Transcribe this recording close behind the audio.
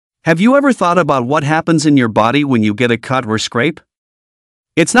Have you ever thought about what happens in your body when you get a cut or scrape?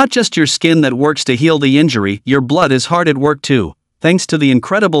 It's not just your skin that works to heal the injury, your blood is hard at work too, thanks to the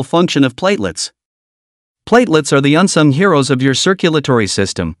incredible function of platelets. Platelets are the unsung heroes of your circulatory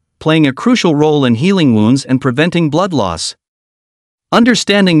system, playing a crucial role in healing wounds and preventing blood loss.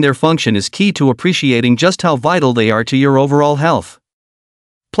 Understanding their function is key to appreciating just how vital they are to your overall health.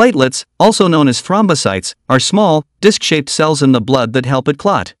 Platelets, also known as thrombocytes, are small, disc-shaped cells in the blood that help it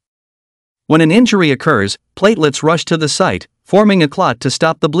clot. When an injury occurs, platelets rush to the site, forming a clot to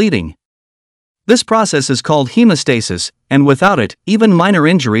stop the bleeding. This process is called hemostasis, and without it, even minor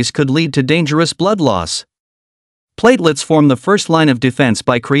injuries could lead to dangerous blood loss. Platelets form the first line of defense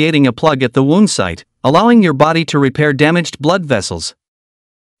by creating a plug at the wound site, allowing your body to repair damaged blood vessels.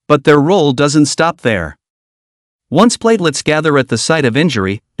 But their role doesn't stop there. Once platelets gather at the site of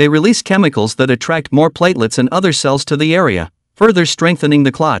injury, they release chemicals that attract more platelets and other cells to the area, further strengthening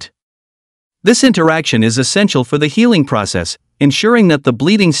the clot. This interaction is essential for the healing process, ensuring that the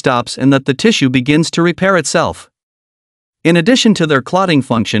bleeding stops and that the tissue begins to repair itself. In addition to their clotting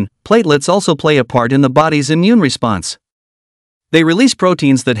function, platelets also play a part in the body's immune response. They release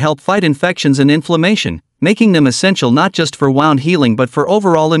proteins that help fight infections and inflammation, making them essential not just for wound healing but for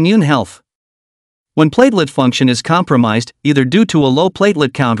overall immune health. When platelet function is compromised, either due to a low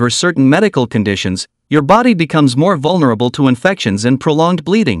platelet count or certain medical conditions, your body becomes more vulnerable to infections and prolonged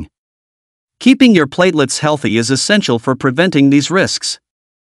bleeding. Keeping your platelets healthy is essential for preventing these risks.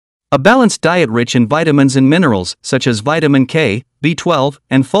 A balanced diet rich in vitamins and minerals, such as vitamin K, B12,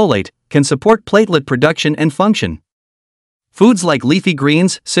 and folate, can support platelet production and function. Foods like leafy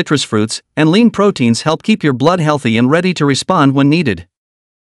greens, citrus fruits, and lean proteins help keep your blood healthy and ready to respond when needed.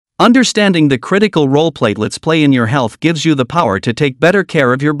 Understanding the critical role platelets play in your health gives you the power to take better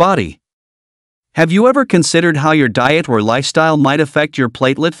care of your body. Have you ever considered how your diet or lifestyle might affect your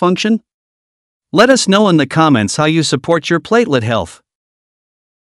platelet function? Let us know in the comments how you support your platelet health.